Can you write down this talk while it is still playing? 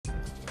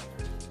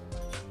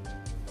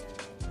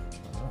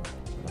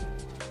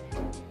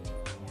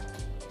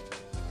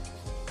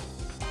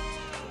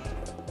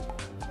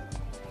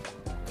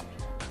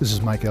This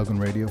is Mike Elgin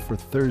Radio for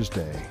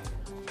Thursday,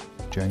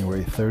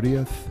 January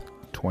 30th,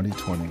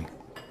 2020.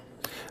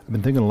 I've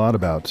been thinking a lot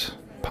about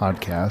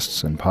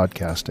podcasts and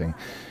podcasting,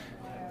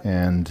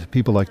 and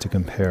people like to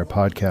compare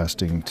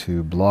podcasting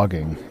to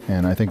blogging,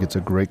 and I think it's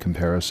a great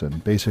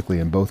comparison. Basically,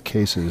 in both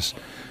cases,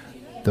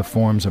 the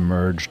forms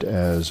emerged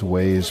as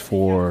ways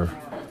for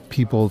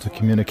people to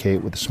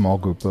communicate with a small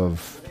group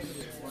of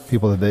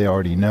people that they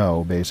already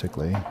know,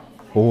 basically,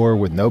 or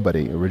with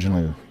nobody.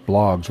 Originally,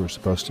 blogs were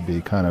supposed to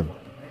be kind of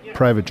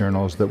private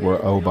journals that were,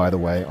 oh, by the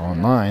way,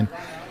 online.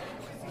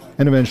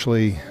 And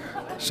eventually,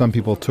 some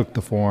people took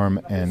the form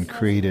and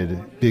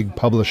created big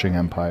publishing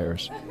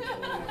empires.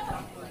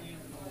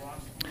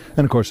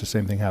 And of course, the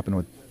same thing happened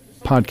with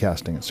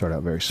podcasting. It started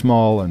out very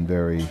small and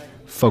very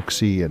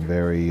folksy and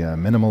very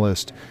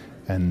minimalist.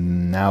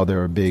 And now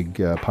there are big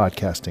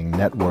podcasting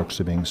networks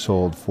that are being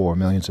sold for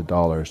millions of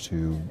dollars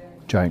to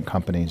giant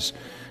companies.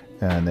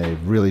 And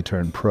they've really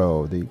turned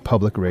pro. The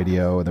public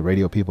radio and the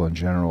radio people in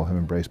general have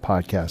embraced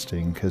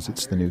podcasting because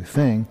it's the new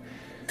thing.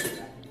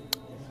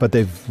 But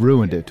they've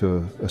ruined it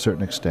to a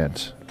certain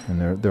extent.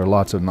 And there are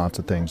lots of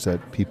things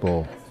that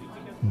people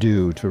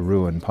do to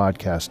ruin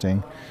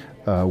podcasting.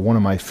 One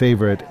of my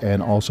favorite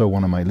and also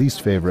one of my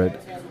least favorite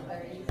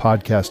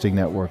podcasting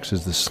networks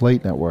is the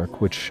Slate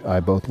Network, which I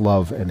both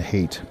love and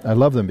hate. I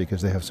love them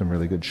because they have some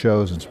really good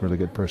shows and some really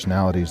good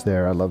personalities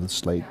there. I love the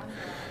Slate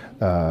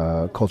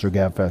Culture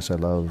Gabfest. I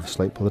love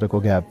Slate Political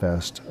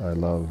Gabfest. I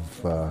love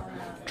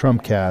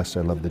Trumpcast.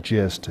 I love The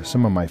Gist.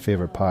 Some of my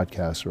favorite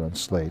podcasts are on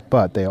Slate.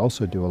 But they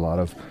also do a lot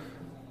of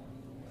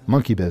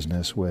monkey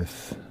business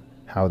with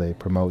how they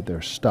promote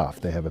their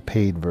stuff. They have a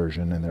paid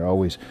version, and they're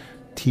always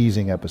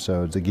teasing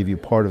episodes. They give you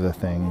part of the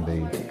thing, they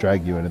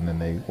drag you in, and then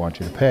they want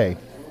you to pay.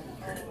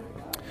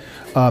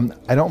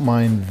 I don't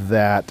mind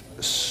that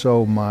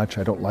so much.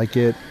 I don't like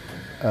it.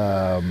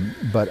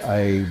 But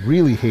I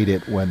really hate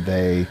it when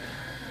they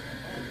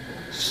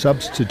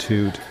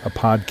substitute a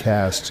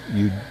podcast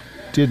you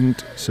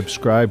didn't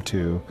subscribe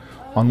to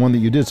on one that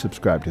you did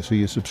subscribe to. So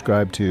you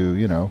subscribe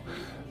to,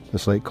 the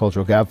Slate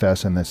Cultural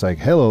Gabfest, and it's like,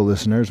 hello,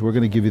 listeners, we're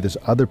going to give you this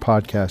other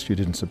podcast you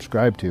didn't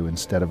subscribe to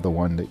instead of the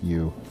one that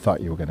you thought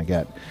you were going to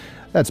get.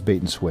 That's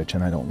bait and switch,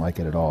 and I don't like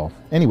it at all.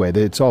 Anyway,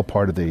 it's all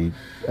part of the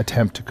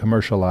attempt to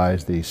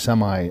commercialize the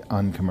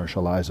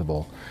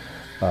semi-uncommercializable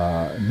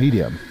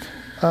medium.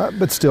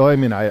 But still, I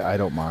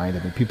don't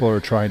mind. People are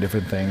trying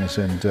different things,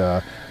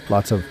 and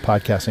lots of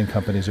podcasting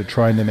companies are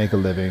trying to make a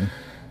living.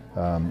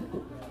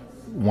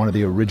 One of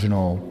the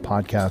original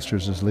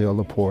podcasters is Leo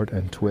Laporte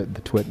and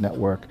the Twit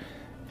Network,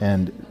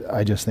 and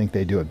I just think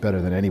they do it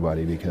better than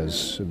anybody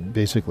because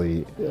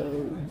basically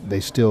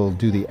they still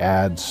do the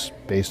ads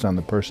based on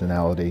the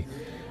personality.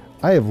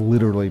 I have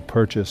literally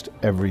purchased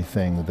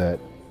everything that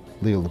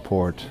Leo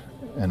Laporte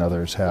and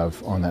others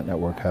have on that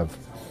network have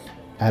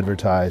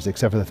advertised,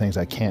 except for the things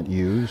I can't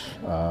use,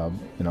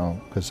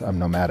 because I'm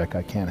nomadic.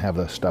 I can't have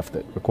the stuff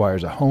that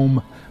requires a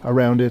home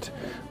around it,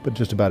 but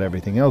just about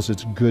everything else,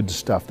 it's good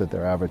stuff that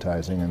they're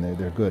advertising, and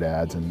they're good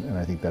ads, and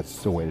I think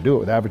that's the way to do it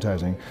with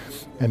advertising.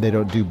 And they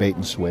don't do bait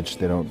and switch.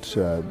 They don't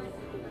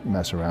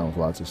mess around with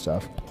lots of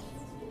stuff.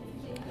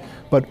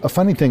 But a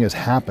funny thing has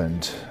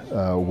happened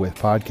with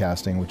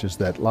podcasting, which is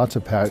that lots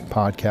of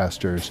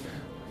podcasters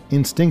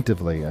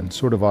instinctively and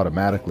sort of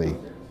automatically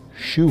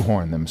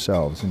shoehorn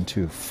themselves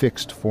into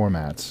fixed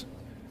formats.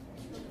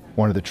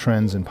 One of the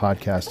trends in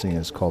podcasting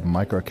is called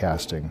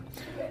microcasting,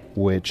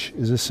 which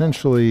is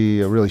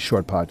essentially a really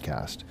short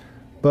podcast,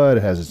 but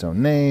it has its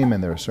own name,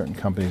 and there are certain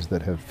companies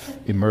that have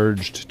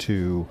emerged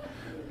to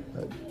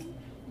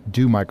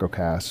do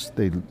microcasts.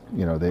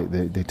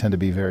 They tend to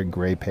be very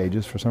gray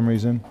pages for some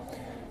reason.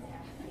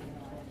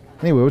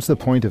 Anyway, what's the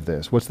point of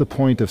this? What's the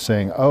point of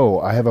saying, oh,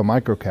 I have a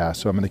microcast,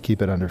 so I'm going to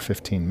keep it under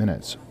 15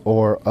 minutes?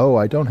 Or, oh,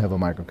 I don't have a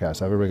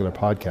microcast, I have a regular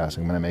podcast,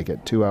 I'm going to make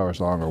it 2 hours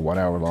long or 1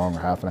 hour long or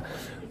half an hour.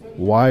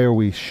 Why are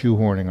we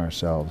shoehorning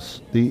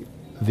ourselves? The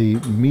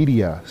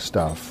media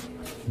stuff,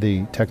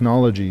 the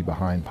technology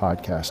behind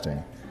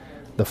podcasting,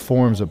 the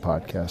forms of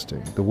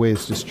podcasting, the way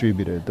it's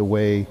distributed, the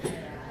way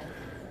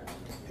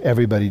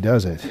everybody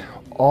does it,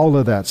 all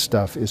of that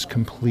stuff is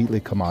completely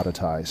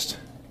commoditized.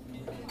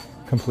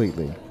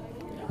 Completely.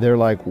 They're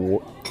like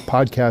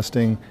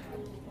podcasting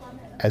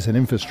as an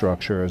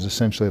infrastructure is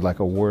essentially like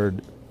a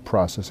word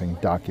processing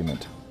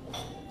document.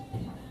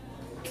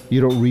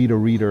 You don't read a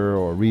reader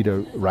or read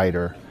a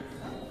writer.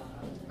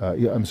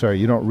 You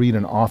don't read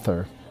an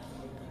author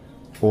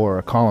or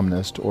a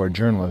columnist or a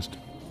journalist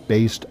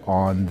based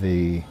on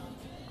the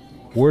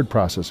word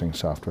processing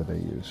software they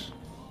use.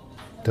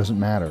 It doesn't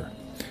matter.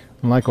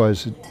 And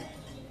likewise,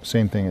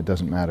 same thing, it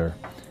doesn't matter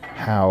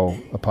how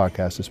a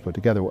podcast is put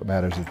together. What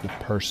matters is the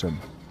person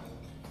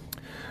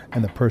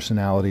and the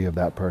personality of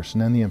that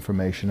person and the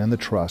information and the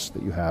trust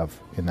that you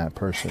have in that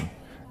person.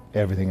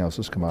 Everything else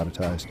is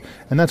commoditized.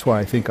 And that's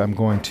why I think I'm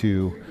going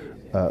to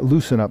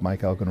loosen up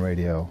Mike Elgin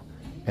Radio,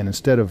 and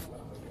instead of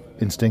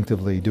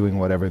instinctively doing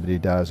what everybody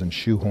does and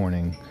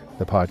shoehorning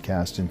the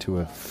podcast into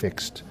a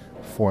fixed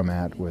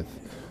format with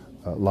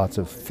lots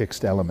of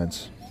fixed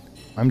elements,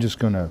 I'm just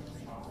going to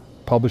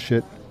publish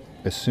it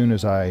as soon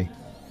as I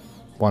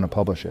want to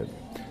publish it.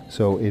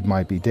 So it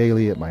might be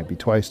daily, it might be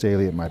twice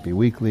daily, it might be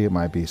weekly, it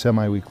might be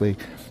semi-weekly.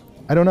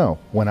 I don't know.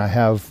 When I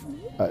have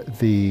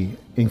the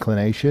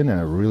inclination and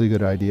a really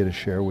good idea to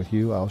share with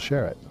you, I'll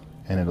share it,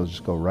 and it'll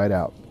just go right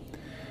out.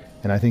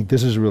 And I think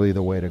this is really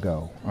the way to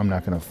go. I'm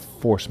not going to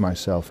force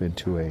myself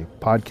into a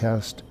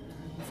podcast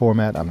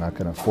format. I'm not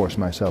going to force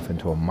myself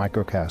into a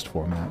microcast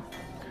format.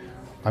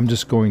 I'm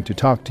just going to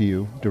talk to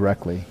you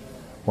directly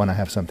when I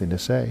have something to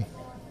say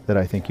that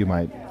I think you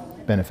might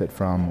benefit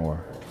from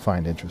or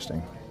find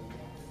interesting.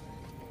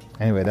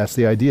 Anyway, that's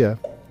the idea,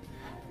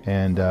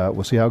 and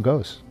we'll see how it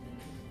goes.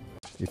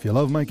 If you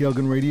love Mike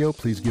Elgin Radio,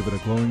 please give it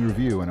a glowing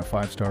review and a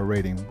 5-star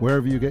rating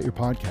wherever you get your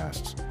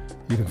podcasts.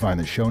 You can find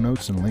the show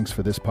notes and links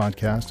for this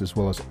podcast, as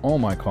well as all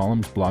my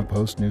columns, blog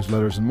posts,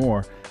 newsletters, and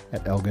more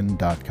at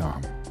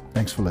elgin.com.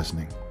 Thanks for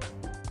listening.